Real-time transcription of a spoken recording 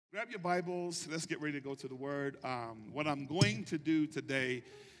Grab your Bibles. Let's get ready to go to the Word. What I'm going to do today,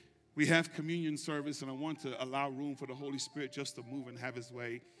 we have communion service, and I want to allow room for the Holy Spirit just to move and have His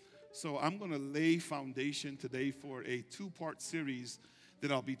way. So I'm going to lay foundation today for a two-part series that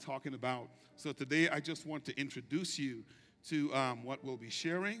I'll be talking about. So today I just want to introduce you to what we'll be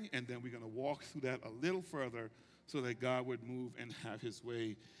sharing, and then we're going to walk through that a little further so that God would move and have His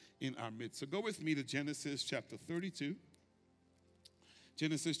way in our midst. So go with me to Genesis chapter 32.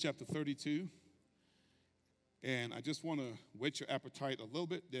 Genesis chapter 32, and I just want to whet your appetite a little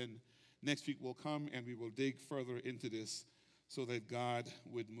bit. Then next week we'll come and we will dig further into this so that God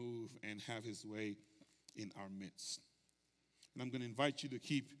would move and have His way in our midst. And I'm going to invite you to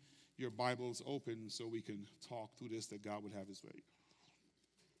keep your Bibles open so we can talk through this, that God would have His way.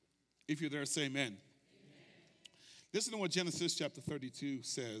 If you're there, say amen. Listen to what Genesis chapter 32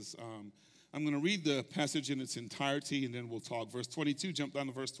 says. I'm going to read the passage in its entirety, and then we'll talk. Verse 22, jump down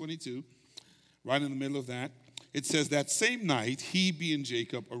to verse 22, right in the middle of that. It says, that same night, he, being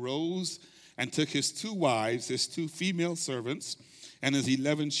Jacob, arose and took his 2 wives, his 2 female servants, and his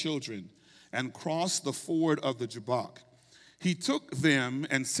 11 children, and crossed the ford of the Jabbok. He took them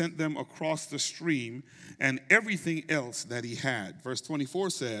and sent them across the stream and everything else that he had. Verse 24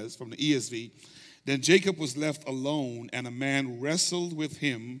 says, from the ESV, then Jacob was left alone, and a man wrestled with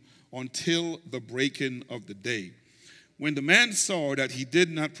him until the breaking of the day. When the man saw that he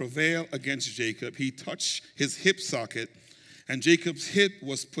did not prevail against Jacob, he touched his hip socket, and Jacob's hip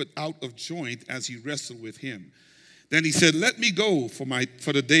was put out of joint as he wrestled with him. Then he said, let me go, for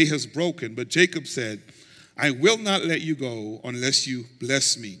the day has broken. But Jacob said, I will not let you go unless you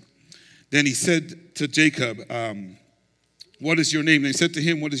bless me. Then he said to Jacob, what is your name? And he said to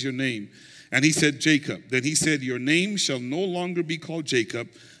him, what is your name? And he said, Jacob. Then he said, your name shall no longer be called Jacob,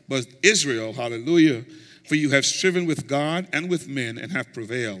 but Israel, hallelujah, for you have striven with God and with men and have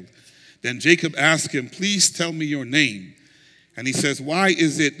prevailed. Then Jacob asked him, please tell me your name. And he says, why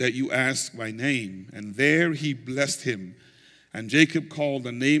is it that you ask my name? And there he blessed him. And Jacob called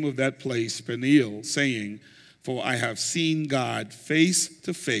the name of that place Peniel, saying, for I have seen God face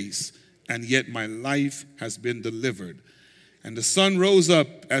to face, and yet my life has been delivered. And the sun rose up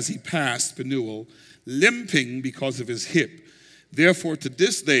as he passed Peniel, limping because of his hip. Therefore, to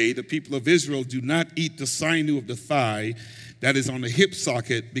this day, the people of Israel do not eat the sinew of the thigh that is on the hip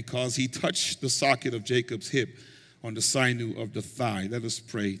socket, because he touched the socket of Jacob's hip on the sinew of the thigh. Let us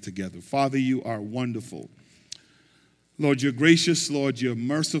pray together. Father, you are wonderful. Lord, you're gracious. Lord, you're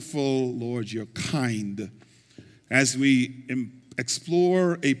merciful. Lord, you're kind. As we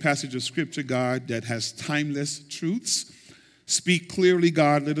explore a passage of Scripture, God, that has timeless truths, speak clearly,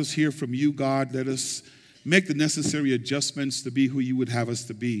 God. Let us hear from you, God. Let us make the necessary adjustments to be who you would have us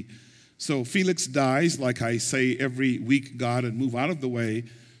to be. So Felix dies, like I say every week, God, and move out of the way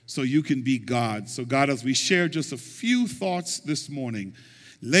so you can be God. So God, as we share just a few thoughts this morning,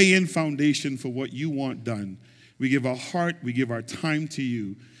 lay in foundation for what you want done. We give our heart, we give our time to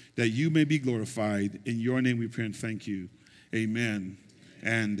you, that you may be glorified. In your name we pray and thank you. Amen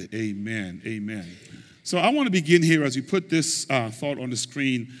and amen. Amen. So I want to begin here as we put this thought on the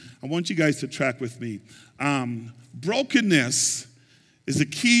screen. I want you guys to track with me. Brokenness is the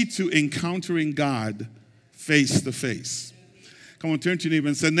key to encountering God face to face. Come on, turn to your neighbor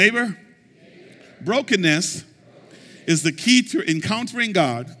and say, neighbor, brokenness is the key to encountering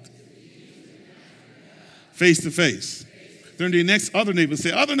God face to face. Turn to your next other neighbor and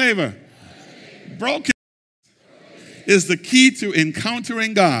say, other neighbor, brokenness is the key to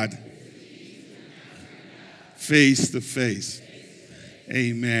encountering God face to face.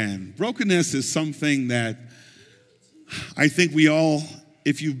 Amen. Brokenness is something that I think we all,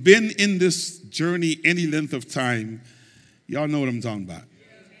 if you've been in this journey any length of time, y'all know what I'm talking about,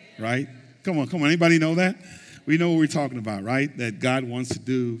 right? Come on. Anybody know that? We know what we're talking about, right? That God wants to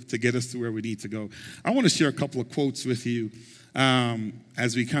do to get us to where we need to go. I want to share a couple of quotes with you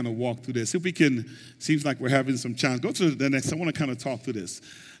as we kind of walk through this. If we can, seems like we're having some challenge. Go to the next. I want to kind of talk through this.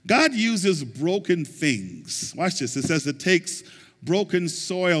 God uses broken things. Watch this. It says it takes broken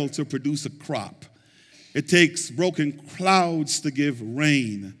soil to produce a crop. It takes broken clouds to give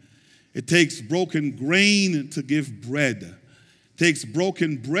rain. It takes broken grain to give bread. It takes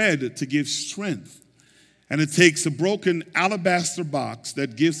broken bread to give strength. And it takes a broken alabaster box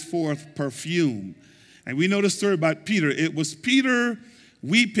that gives forth perfume. And we know the story about Peter. It was Peter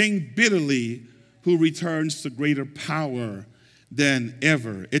weeping bitterly who returns to greater power than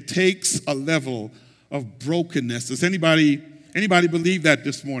ever. It takes a level of brokenness. Does anybody believe that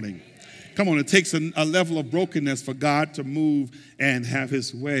this morning? Come on, it takes a level of brokenness for God to move and have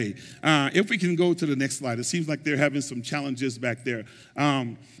his way. If we can go to the next slide. It seems like they're having some challenges back there.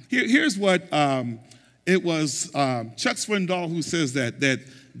 Here's what it was Chuck Swindoll who says that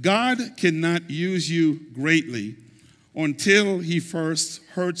God cannot use you greatly until he first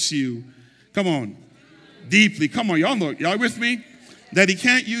hurts you. Come on, deeply. Come on, y'all know, y'all with me? That he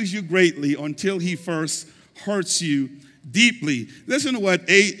can't use you greatly until he first hurts you deeply. Listen to what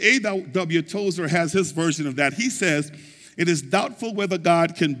A.W. Tozer has his version of that. He says, it is doubtful whether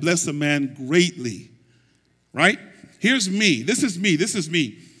God can bless a man greatly. Right? Here's me. This is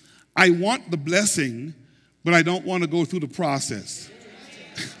me. I want the blessing, but I don't want to go through the process.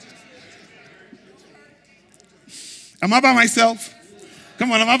 Am I by myself?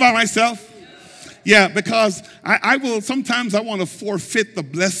 Come on, am I by myself? Yeah, because sometimes I want to forfeit the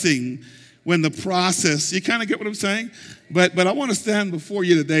blessing when the process, you kind of get what I'm saying? But I want to stand before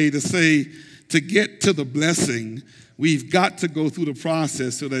you today to say, to get to the blessing, we've got to go through the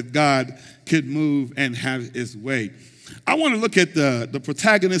process so that God could move and have his way. I want to look at the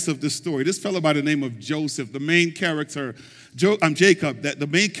protagonist of this story, this fellow by the name of Joseph, the main character, Jacob, the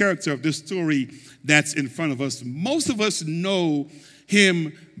main character of this story that's in front of us. Most of us know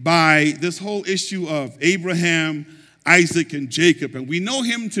him by this whole issue of Abraham, Isaac, and Jacob. And we know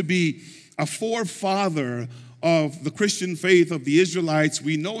him to be a forefather of the Christian faith of the Israelites.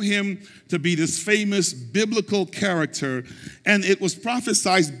 We know him to be this famous biblical character. And it was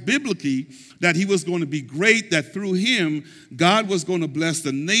prophesied biblically that he was going to be great, that through him, God was going to bless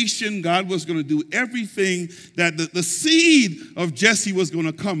the nation. God was going to do everything, that the seed of Jesse was going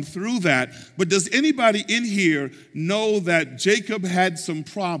to come through that. But does anybody in here know that Jacob had some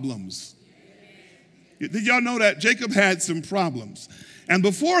problems? Did y'all know that? Jacob had some problems. And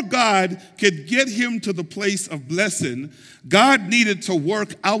before God could get him to the place of blessing, God needed to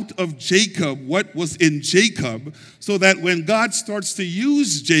work out of Jacob what was in Jacob, so that when God starts to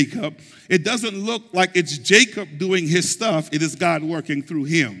use Jacob, it doesn't look like it's Jacob doing his stuff. It is God working through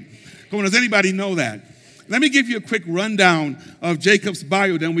him. Come on, does anybody know that? Let me give you a quick rundown of Jacob's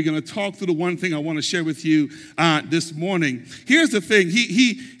bio, then we're going to talk through the one thing I want to share with you this morning. Here's the thing.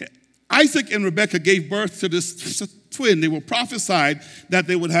 Isaac and Rebekah gave birth to this twin. They were prophesied that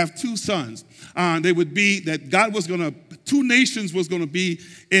they would have two sons. They would be, that God was going to, two nations was going to be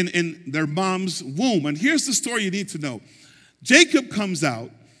in their mom's womb. And here's the story you need to know. Jacob comes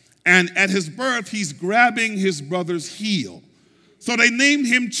out, and at his birth, he's grabbing his brother's heel. So they named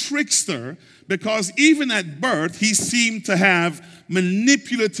him Trickster, because even at birth, he seemed to have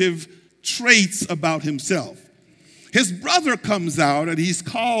manipulative traits about himself. His brother comes out, and he's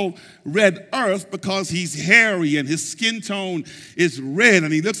called Red Earth because he's hairy and his skin tone is red,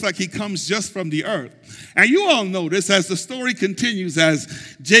 and he looks like he comes just from the earth. And you all notice as the story continues,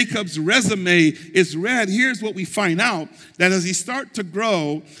 as Jacob's resume is read, here's what we find out, that as he starts to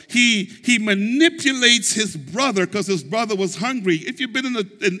grow, he manipulates his brother because his brother was hungry. If you've been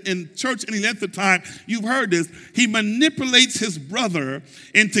in church any length of time, you've heard this. He manipulates his brother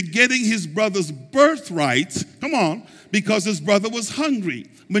into getting his brother's birthright, come on, because his brother was hungry.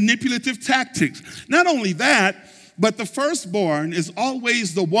 Manipulative tactics. Not only that, but the firstborn is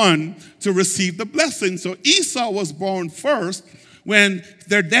always the one to receive the blessing. So Esau was born first. When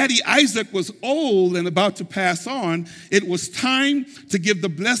their daddy Isaac was old and about to pass on, it was time to give the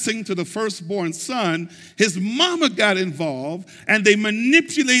blessing to the firstborn son. His mama got involved, and they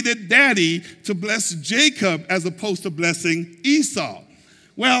manipulated daddy to bless Jacob as opposed to blessing Esau.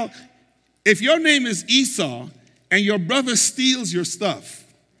 Well, if your name is Esau and your brother steals your stuff,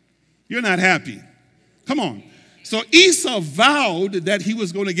 you're not happy. Come on. So Esau vowed that he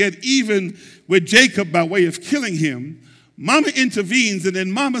was going to get even with Jacob by way of killing him. Mama intervenes, and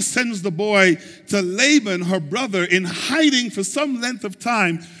then Mama sends the boy to Laban, her brother, in hiding for some length of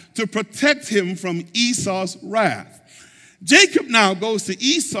time to protect him from Esau's wrath. Jacob now goes to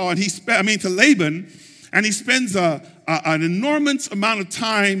to Laban, and he spends an enormous amount of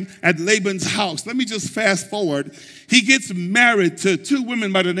time at Laban's house. Let me just fast forward. He gets married to two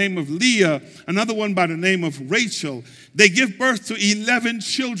women by the name of Leah, another one by the name of Rachel. They give birth to 11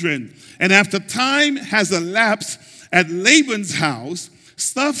 children. And after time has elapsed at Laban's house,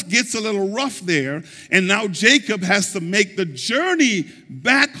 stuff gets a little rough there. And now Jacob has to make the journey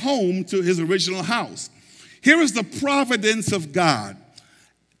back home to his original house. Here is the providence of God.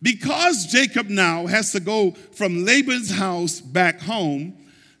 Because Jacob now has to go from Laban's house back home,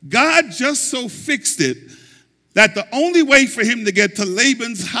 God just so fixed it that the only way for him to get to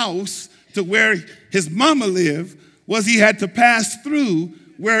Laban's house, to where his mama lived, was he had to pass through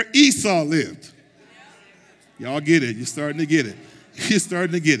where Esau lived. Y'all get it. You're starting to get it. You're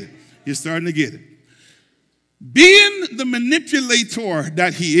starting to get it. You're starting to get it. Being the manipulator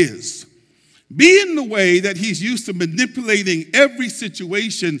that he is, being the way that he's used to manipulating every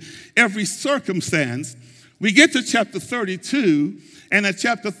situation, every circumstance, we get to chapter 32, and at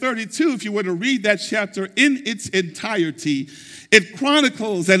chapter 32, if you were to read that chapter in its entirety, it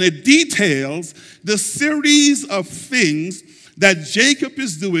chronicles and it details the series of things that Jacob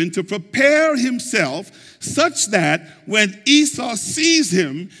is doing to prepare himself such that when Esau sees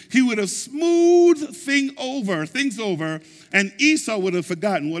him, he would have smoothed things over, and Esau would have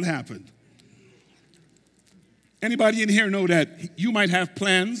forgotten what happened. Anybody in here know that you might have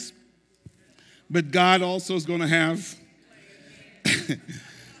plans, but God also is going to have?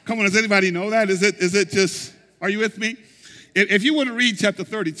 Come on, does anybody know that? Is it just, are you with me? If you want to read chapter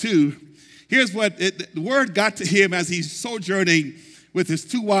 32, here's what the word got to him as he's sojourning with his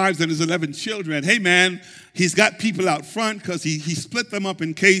 2 wives and his 11 children. Hey, man, he's got people out front because he split them up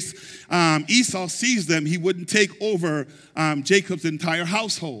in case Esau sees them. He wouldn't take over Jacob's entire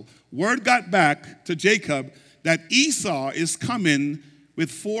household. Word got back to Jacob that Esau is coming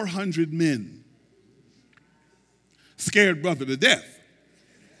with 400 men. Scared brother to death.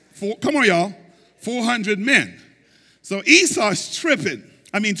 Come on, y'all. 400 men. So Esau's tripping.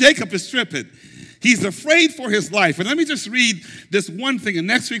 Jacob is tripping. He's afraid for his life. And let me just read this one thing. And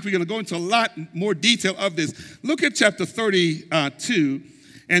next week, we're going to go into a lot more detail of this. Look at chapter 32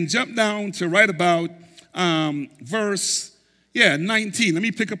 and jump down to right about verse 19. Let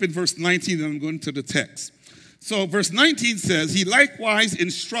me pick up in verse 19 and I'm going to the text. So verse 19 says, he likewise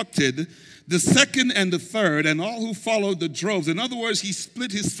instructed the second and the third and all who followed the droves. In other words, he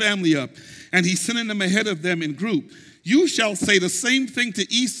split his family up and he's sending them ahead of them in group. You shall say the same thing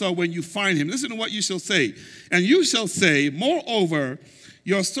to Esau when you find him. Listen to what you shall say. And you shall say, moreover,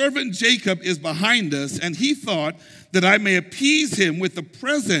 your servant Jacob is behind us, and he thought that I may appease him with the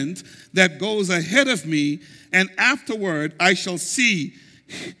present that goes ahead of me, and afterward I shall see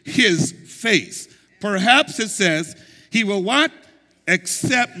his face. Perhaps it says, he will what?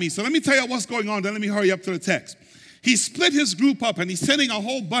 Accept me. So let me tell you what's going on, then let me hurry up to the text. He split his group up and he's sending a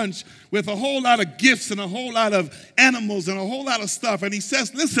whole bunch with a whole lot of gifts and a whole lot of animals and a whole lot of stuff. And he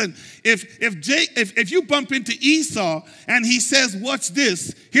says, listen, if you bump into Esau and he says, what's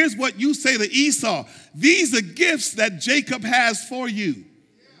this? Here's what you say to Esau. These are gifts that Jacob has for you.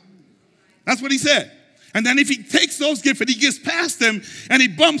 That's what he said. And then if he takes those gifts and he gets past them and he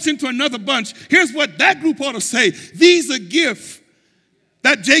bumps into another bunch, here's what that group ought to say. These are gifts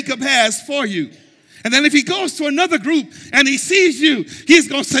that Jacob has for you. And then if he goes to another group and he sees you, he's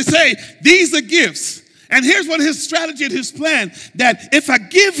going to say, these are gifts. And here's what his strategy and his plan, that if I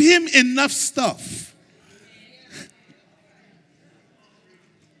give him enough stuff,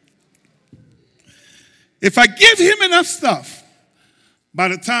 by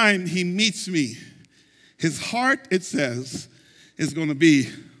the time he meets me, his heart, it says, is going to be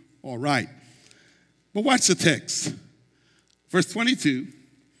all right. But watch the text. Verse 22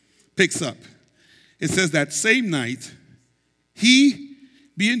 picks up. It says that same night, he,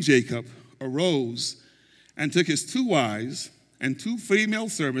 being Jacob, arose and took his 2 wives and 2 female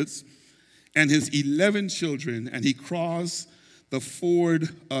servants and his 11 children, and he crossed the ford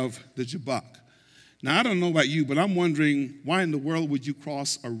of the Jabbok. Now, I don't know about you, but I'm wondering, why in the world would you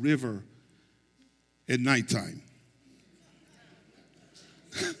cross a river at nighttime?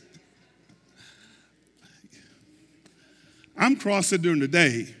 I'm crossing during the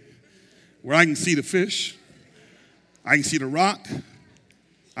day, where I can see the fish, I can see the rock,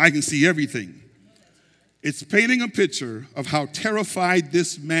 I can see everything. It's painting a picture of how terrified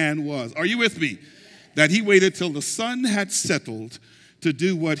this man was. Are you with me? That he waited till the sun had settled to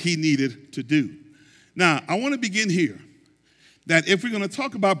do what he needed to do. Now, I want to begin here. That if we're going to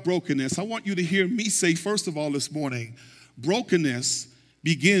talk about brokenness, I want you to hear me say, first of all this morning, brokenness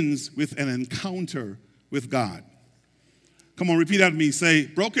begins with an encounter with God. Come on, repeat after me. Say,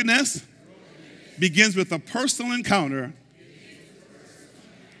 brokenness begins with a personal encounter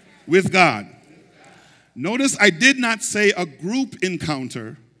with God. Notice I did not say a group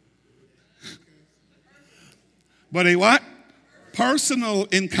encounter, but a what? Personal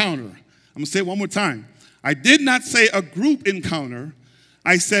encounter. I'm going to say it one more time. I did not say a group encounter.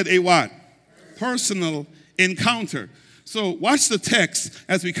 I said a what? Personal encounter. So watch the text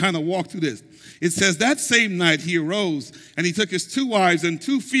as we kind of walk through this. It says, that same night he arose, and he took his 2 wives and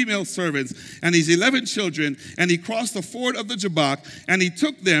 2 female servants and his 11 children, and he crossed the ford of the Jabbok, and he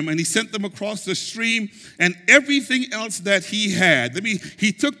took them, and he sent them across the stream, and everything else that he had.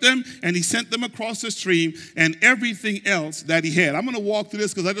 He took them, and he sent them across the stream, and everything else that he had. I'm going to walk through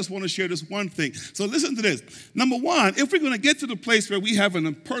this because I just want to share this one thing. So listen to this. Number one, if we're going to get to the place where we have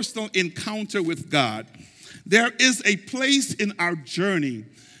a personal encounter with God, there is a place in our journey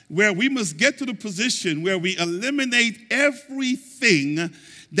where we must get to the position where we eliminate everything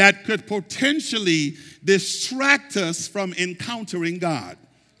that could potentially distract us from encountering God.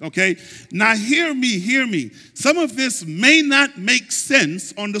 Okay? Now hear me. Some of this may not make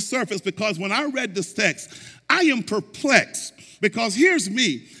sense on the surface, because when I read this text, I am perplexed. Because here's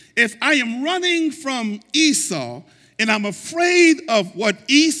me. If I am running from Esau, and I'm afraid of what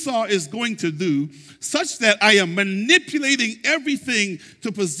Esau is going to do, such that I am manipulating everything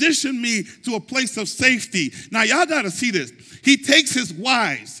to position me to a place of safety. Now, y'all got to see this. He takes his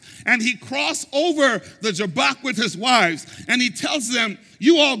wives, and he crosses over the Jabbok with his wives, and he tells them,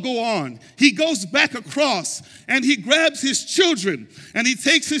 you all go on. He goes back across, and he grabs his children, and he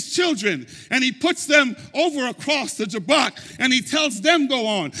takes his children, and he puts them over across the Jabbok, and he tells them go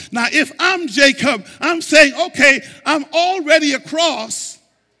on. Now, if I'm Jacob, I'm saying, okay, I'm already across.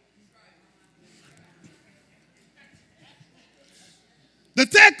 The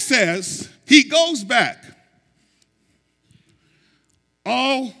text says he goes back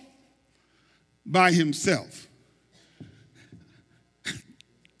all by himself.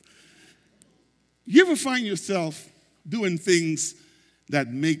 You ever find yourself doing things that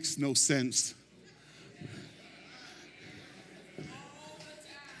makes no sense?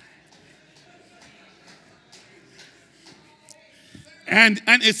 And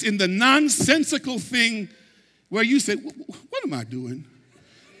it's in the nonsensical thing where you say, what am I doing?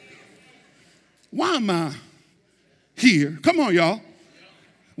 Why am I here? Come on, y'all.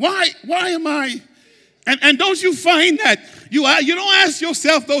 Why am I? And don't you find that you don't ask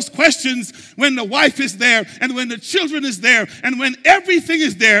yourself those questions when the wife is there and when the children is there and when everything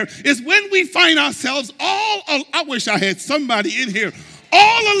is there, is when we find ourselves I wish I had somebody in here,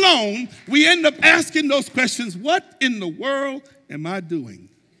 all alone. We end up asking those questions. What in the world am I doing?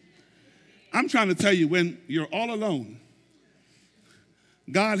 I'm trying to tell you, when you're all alone,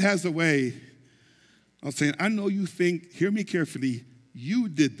 God has a way of saying, I know you think, hear me carefully, you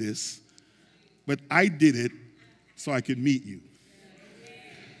did this, but I did it so I could meet you.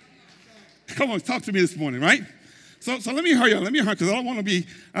 Come on, talk to me this morning, right? So let me hurry because I don't want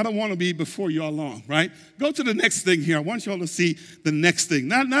to be before y'all long, right? Go to the next thing here. I want y'all to see the next thing.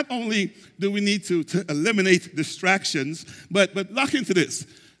 Not only do we need to eliminate distractions, but lock into this.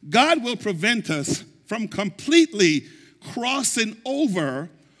 God will prevent us from completely crossing over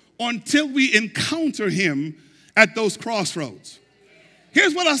until we encounter him at those crossroads.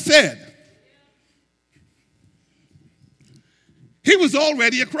 Here's what I said. He was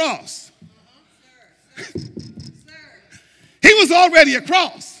already across. He was already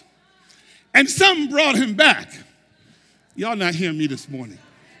across. And some brought him back. Y'all not hearing me this morning.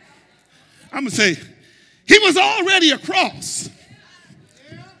 I'm going to say, he was already across.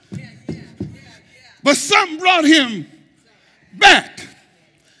 But some brought him back.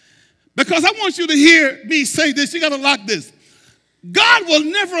 Because I want you to hear me say this. You got to lock this. God will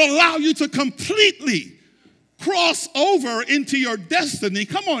never allow you to completely cross over into your destiny.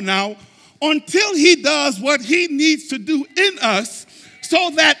 Come on now. Until he does what he needs to do in us,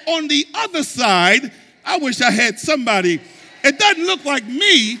 so that on the other side, I wish I had somebody. It doesn't look like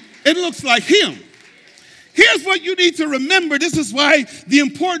me. It looks like him. Here's what you need to remember. This is why the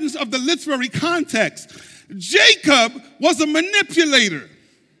importance of the literary context. Jacob was a manipulator.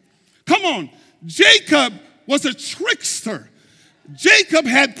 Come on. Jacob was a trickster. Jacob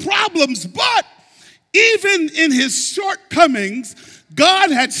had problems, but even in his shortcomings,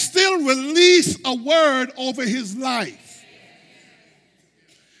 God had still released a word over his life.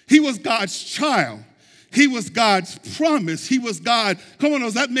 He was God's child. He was God's promise. He was God. Come on,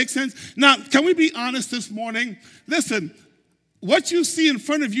 does that make sense? Now, can we be honest this morning? Listen, what you see in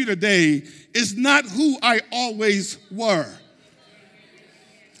front of you today is not who I always were.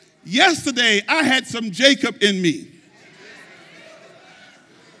 Yesterday, I had some Jacob in me.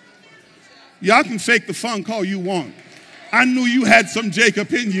 Y'all can fake the phone call you want. I knew you had some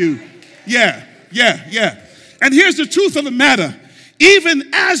Jacob in you. Yeah. And here's the truth of the matter.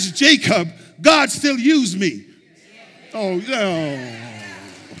 Even as Jacob, God still used me. Oh,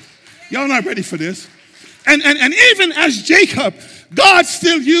 y'all not ready for this. And even as Jacob, God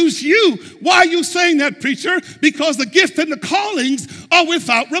still used you. Why are you saying that, preacher? Because the gift and the callings are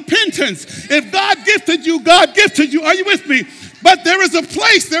without repentance. If God gifted you, God gifted you. Are you with me? But there is a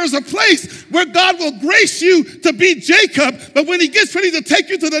place where God will grace you to be Jacob. But when he gets ready to take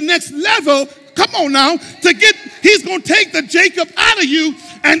you to the next level, come on now, he's going to take the Jacob out of you.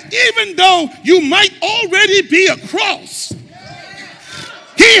 And even though you might already be a cross,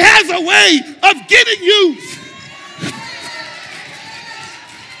 he has a way of getting you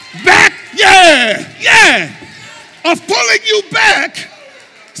back, of pulling you back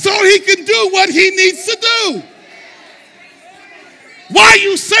so he can do what he needs to do. Why are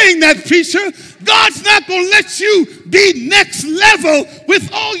you saying that, preacher? God's not going to let you be next level with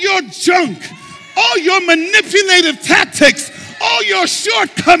all your junk, all your manipulative tactics, all your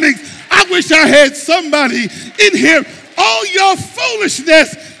shortcomings. I wish I had somebody in here. All your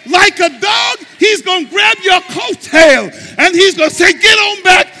foolishness, like a dog, he's going to grab your coattail and he's going to say, get on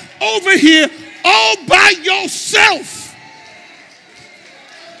back over here all by yourself.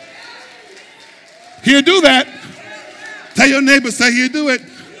 He'll do that. Tell your neighbor, say he'll do it.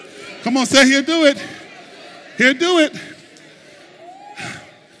 Come on, say he'll do it. He'll do it.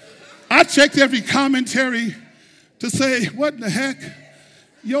 I checked every commentary to say, what in the heck?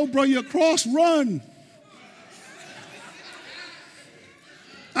 Yo, bro, your cross, run.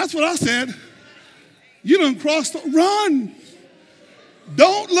 That's what I said. You done crossed, run.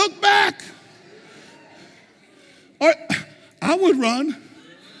 Don't look back. Or I would run.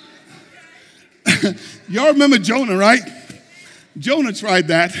 Y'all remember Jonah, right? Jonah tried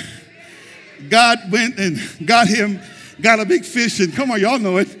that. God went and got a big fish, and come on, y'all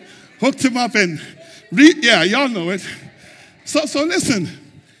know it. Hooked him up and, y'all know it. So listen,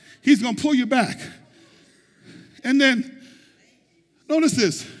 he's going to pull you back. And then, notice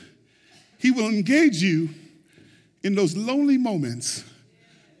this. He will engage you in those lonely moments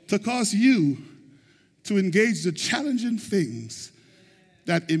to cause you to engage the challenging things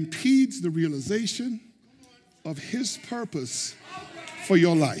that impedes the realization of his purpose for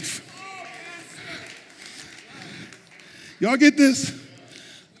your life. Y'all get this?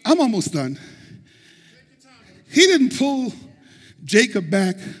 I'm almost done. He didn't pull Jacob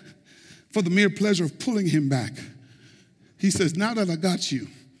back for the mere pleasure of pulling him back. He says, now that I got you,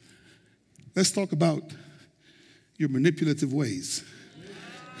 let's talk about your manipulative ways.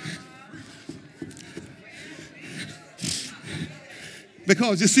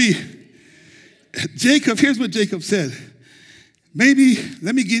 Because you see, Jacob, here's what Jacob said. Maybe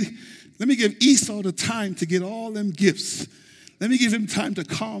let me give Esau the time to get all them gifts. Let me give him time to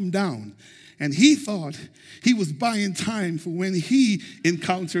calm down. And he thought he was buying time for when he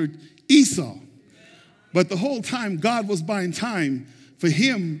encountered Esau. But the whole time, God was buying time for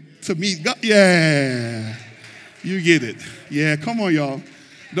him to meet God. Yeah, you get it. Yeah, come on, y'all.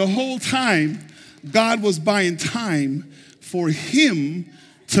 The whole time, God was buying time for him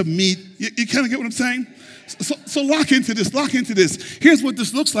to meet. You kind of get what I'm saying? So lock into this. Here's what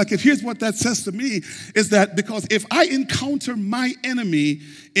this looks like. And here's what that says to me is that because if I encounter my enemy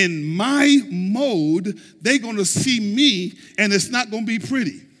in my mode, they're going to see me and it's not going to be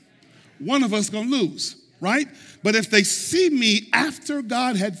pretty. One of us going to lose, right? But if they see me after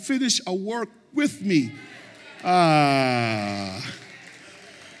God had finished a work with me, turn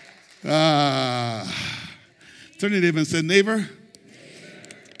to your neighbor and say, neighbor,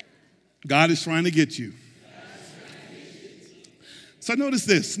 God is trying to get you. So notice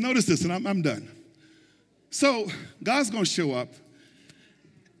this, and I'm done. So God's going to show up,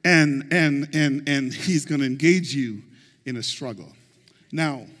 and he's going to engage you in a struggle.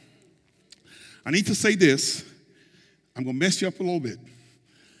 Now, I need to say this. I'm going to mess you up a little bit,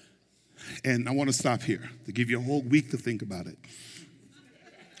 and I want to stop here to give you a whole week to think about it.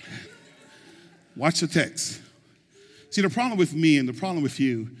 Watch the text. See, the problem with me and the problem with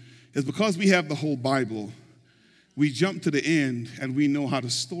you is because we have the whole Bible, we jump to the end and we know how the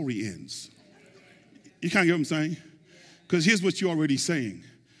story ends. You kind of get what I'm saying? Because here's what you're already saying.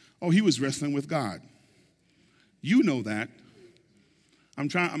 Oh, he was wrestling with God. You know that. I'm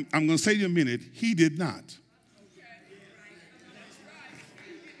going to say to you in a minute, he did not.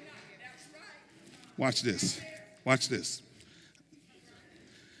 Watch this. Watch this.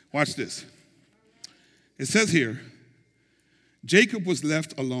 Watch this. It says here, Jacob was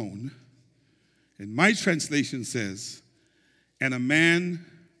left alone. And my translation says, and a man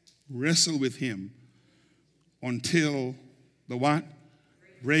wrestled with him until the what?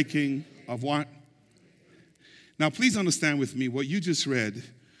 Breaking of what? Now, please understand with me, what you just read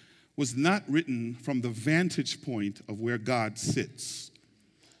was not written from the vantage point of where God sits.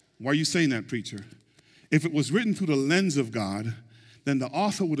 Why are you saying that, preacher? if it was written through the lens of God, then the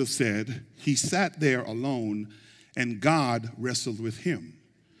author would have said, he sat there alone and God wrestled with him.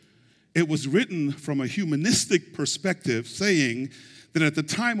 It was written from a humanistic perspective, saying that at the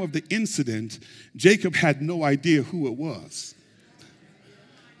time of the incident, Jacob had no idea who it was.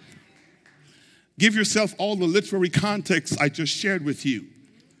 Give yourself all the literary context I just shared with you.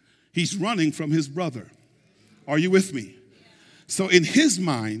 He's running from his brother. Are you with me? So in his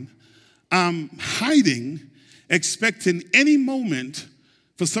mind, I'm hiding, expecting any moment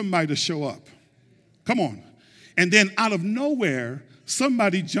for somebody to show up. Come on. And then out of nowhere,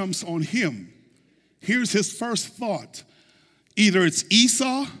 somebody jumps on him. Here's his first thought. Either it's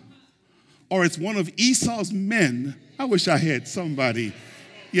Esau or it's one of Esau's men. I wish I had somebody.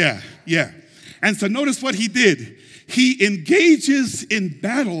 Yeah. And so notice what he did. He engages in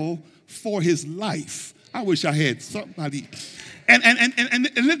battle for his life. I wish I had somebody. And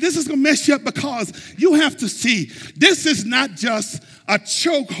this is going to mess you up because you have to see, this is not just a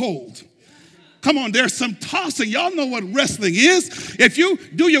chokehold. Come on, there's some tossing. Y'all know what wrestling is. If you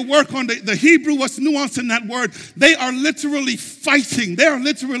do your work on the Hebrew, what's nuanced in that word, they are literally fighting. They are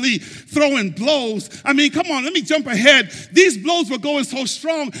literally throwing blows. I mean, come on, let me jump ahead. These blows were going so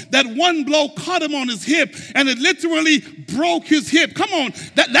strong that one blow caught him on his hip and it literally broke his hip. Come on,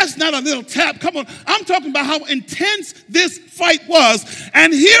 that's not a little tap. Come on, I'm talking about how intense this fight was.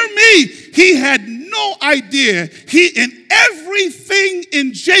 And hear me, he had no idea. He, in everything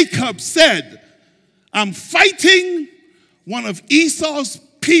in Jacob, said, I'm fighting one of Esau's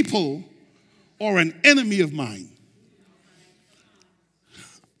people or an enemy of mine.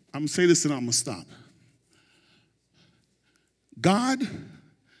 I'm going to say this and I'm going to stop. God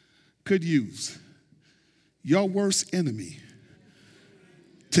could use your worst enemy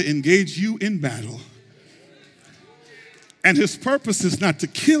to engage you in battle. And his purpose is not to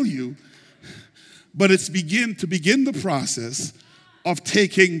kill you, but it's to begin the process of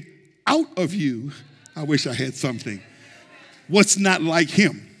taking out of you, I wish I had something, what's not like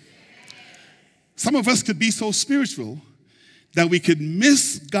him. Some of us could be so spiritual that we could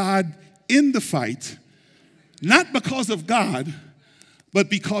miss God in the fight, not because of God, but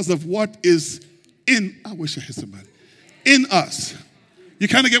because of what is in, I wish I had somebody, in us. You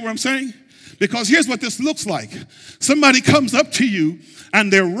kind of get what I'm saying? Because here's what this looks like. Somebody comes up to you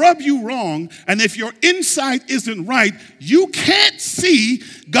and they rub you wrong, and if your inside isn't right, you can't see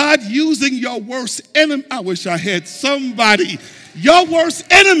God using your worst enemy. I wish I had somebody. Your worst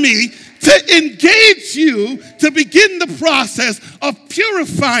enemy to engage you to begin the process of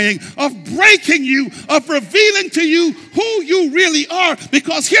purifying, of breaking you, of revealing to you who you really are.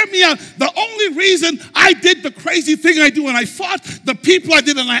 Because hear me out, the only reason I did the crazy thing I do and I fought the people I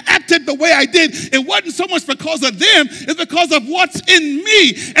did and I acted the way I did, it wasn't so much because of them, it's because of what's in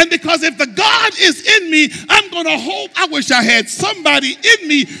me. And because if the God is in me, I'm going to hold, I wish I had somebody in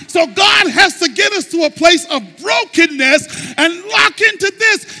me. So God has to get us to a place of brokenness and lock into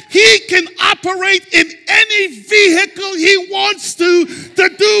this. He can operate in any vehicle he wants to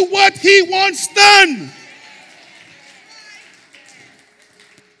do what he wants done.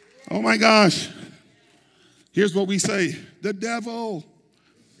 Oh my gosh. Here's what we say. The devil.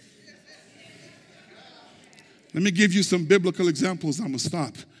 Let me give you some biblical examples. I'm going to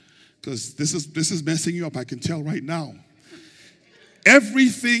stop because this is messing you up. I can tell right now.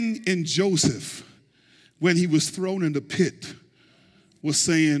 Everything in Joseph, when he was thrown in the pit, was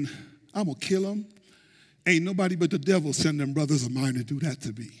saying, I'm going to kill him. Ain't nobody but the devil send them brothers of mine to do that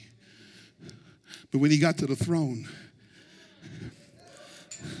to me. But when he got to the throne,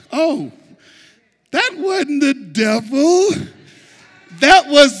 oh, that wasn't the devil. That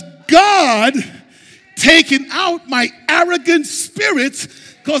was God taking out my arrogant spirits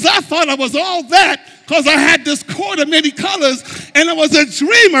because I thought I was all that because I had this coat of many colors and I was a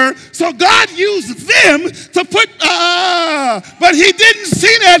dreamer. So God used them to put, but he didn't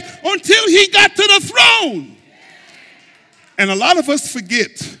see that until he got to the throne. And a lot of us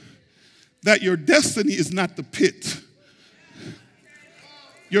forget that your destiny is not the pit.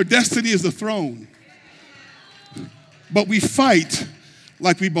 Your destiny is the throne. But we fight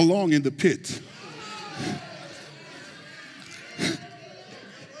like we belong in the pit.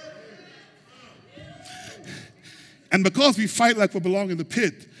 And because we fight like we belong in the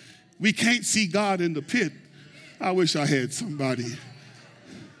pit, we can't see God in the pit. I wish I had somebody.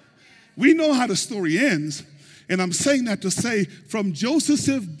 We know how the story ends, and I'm saying that to say from Joseph's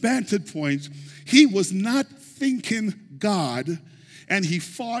vantage point, he was not thinking God, and he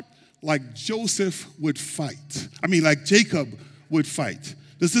fought like Joseph would fight. I mean, like Jacob would fight.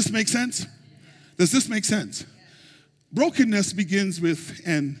 Does this make sense? Does this make sense? Brokenness begins with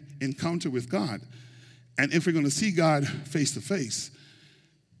an encounter with God. And if we're going to see God face to face,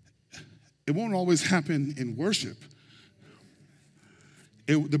 it won't always happen in worship.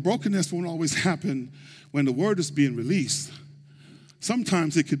 The brokenness won't always happen when the word is being released.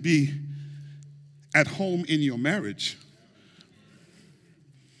 Sometimes it could be at home in your marriage,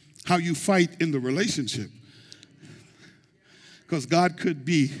 how you fight in the relationship. Because God could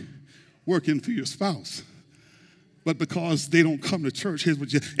be working for your spouse, but because they don't come to church, here's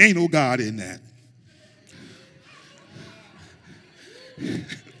what ain't no God in that.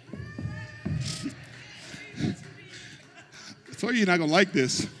 I told you you're not going to like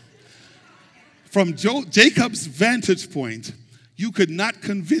this. From Jacob's vantage point, you could not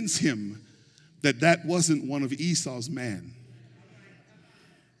convince him that that wasn't one of Esau's men.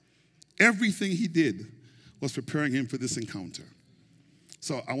 Everything he did was preparing him for this encounter.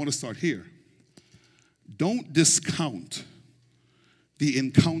 So I want to start here. Don't discount the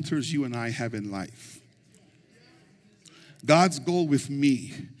encounters you and I have in life. God's goal with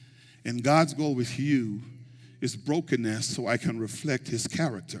me and God's goal with you is brokenness so I can reflect his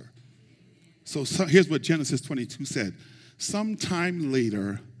character. So here's what Genesis 22 said. Sometime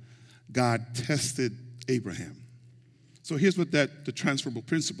later, God tested Abraham. So here's what the transferable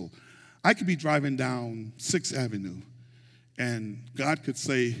principle. I could be driving down 6th Avenue, and God could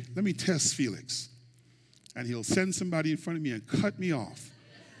say, let me test Felix. And he'll send somebody in front of me and cut me off.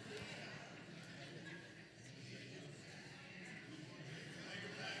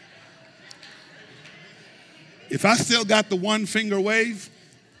 If I still got the one finger wave,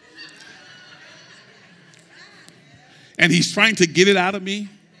 and he's trying to get it out of me,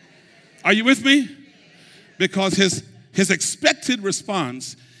 are you with me? Because his expected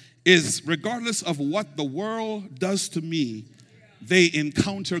response is, regardless of what the world does to me, they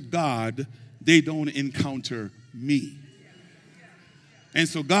encounter God, they don't encounter me. And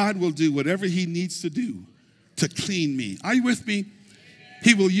so God will do whatever he needs to do to clean me. Are you with me?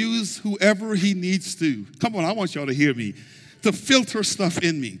 He will use whoever he needs to. Come on, I want y'all to hear me. To filter stuff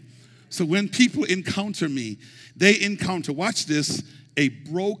in me. So when people encounter me, they encounter, watch this, a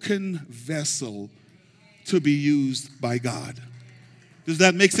broken vessel to be used by God. Does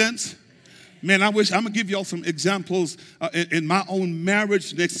that make sense? Man, I'm going to give y'all some examples in my own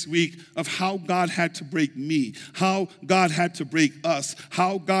marriage next week of how God had to break me, how God had to break us,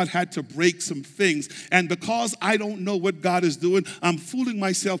 how God had to break some things. And because I don't know what God is doing, I'm fooling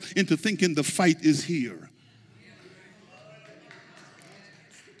myself into thinking the fight is here.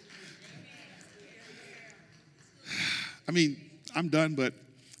 I mean, I'm done, but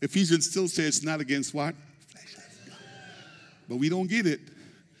Ephesians still says it's not against what? But we don't get it.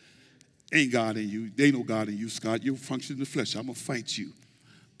 Ain't God in you. There ain't no God in you, Scott. You're functioning in the flesh. I'm going to fight you.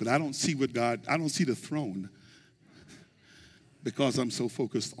 But I don't see what God, I don't see the throne because I'm so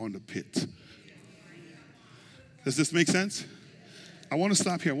focused on the pit. Does this make sense? I want to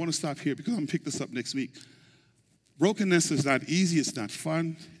stop here. Because I'm going to pick this up next week. Brokenness is not easy. It's not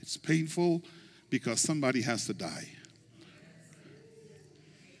fun. It's painful because somebody has to die.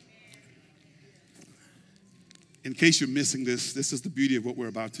 In case you're missing this, this is the beauty of what we're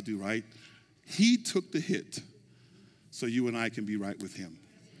about to do, right? He took the hit so you and I can be right with him.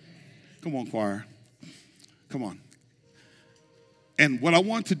 Come on, choir. Come on. And what I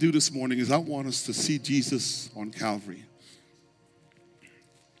want to do this morning is I want us to see Jesus on Calvary.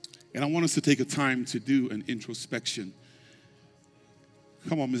 And I want us to take a time to do an introspection.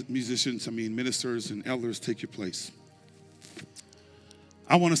 Come on, musicians, ministers and elders, take your place.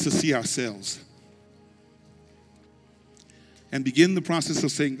 I want us to see ourselves. And begin the process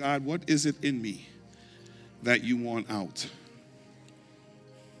of saying, God, what is it in me that you want out?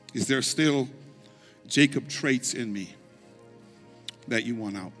 Is there still Jacob traits in me that you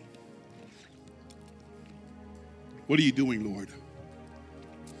want out? What are you doing, Lord?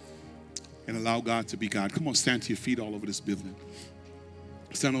 And allow God to be God. Come on, stand to your feet all over this building.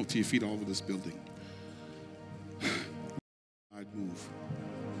 Stand up to your feet all over this building. I'd move.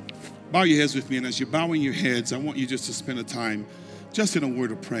 Bow your heads with me, and as you're bowing your heads, I want you just to spend a time just in a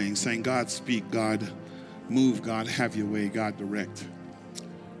word of praying, saying, God, speak, God, move, God, have your way, God, direct.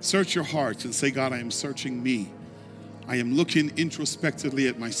 Search your hearts and say, God, I am searching me. I am looking introspectively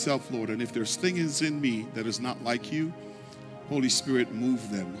at myself, Lord, and if there's things in me that is not like you, Holy Spirit,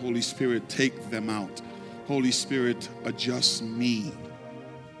 move them. Holy Spirit, take them out. Holy Spirit, adjust me.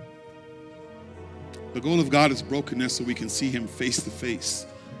 The goal of God is brokenness so we can see him face to face.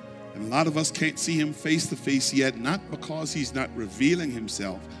 And a lot of us can't see him face to face yet, not because he's not revealing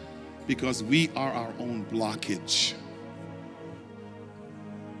himself, because we are our own blockage.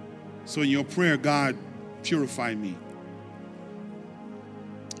 So in your prayer, God, purify me.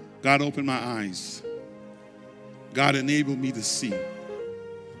 God, open my eyes. God, enable me to see.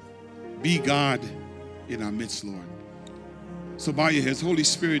 Be God in our midst, Lord. So bow your heads. Holy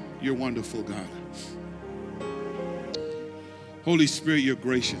Spirit, you're wonderful, God. Holy Spirit, you're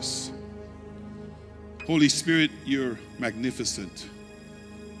gracious. Holy Spirit, you're magnificent.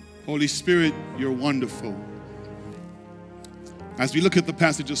 Holy Spirit, you're wonderful. As we look at the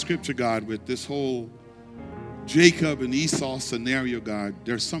passage of Scripture, God, with this whole Jacob and Esau scenario, God,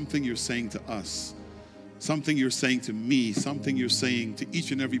 there's something you're saying to us, something you're saying to me, something you're saying to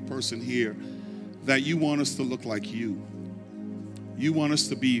each and every person here, that you want us to look like you. You want us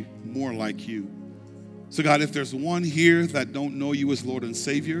to be more like you. So God, if there's one here that don't know you as Lord and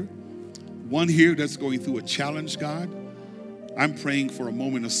Savior, one here that's going through a challenge, God, I'm praying for a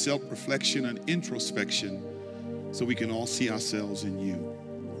moment of self-reflection and introspection so we can all see ourselves in you.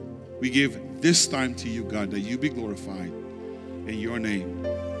 We give this time to you, God, that you be glorified. In your name,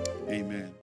 amen.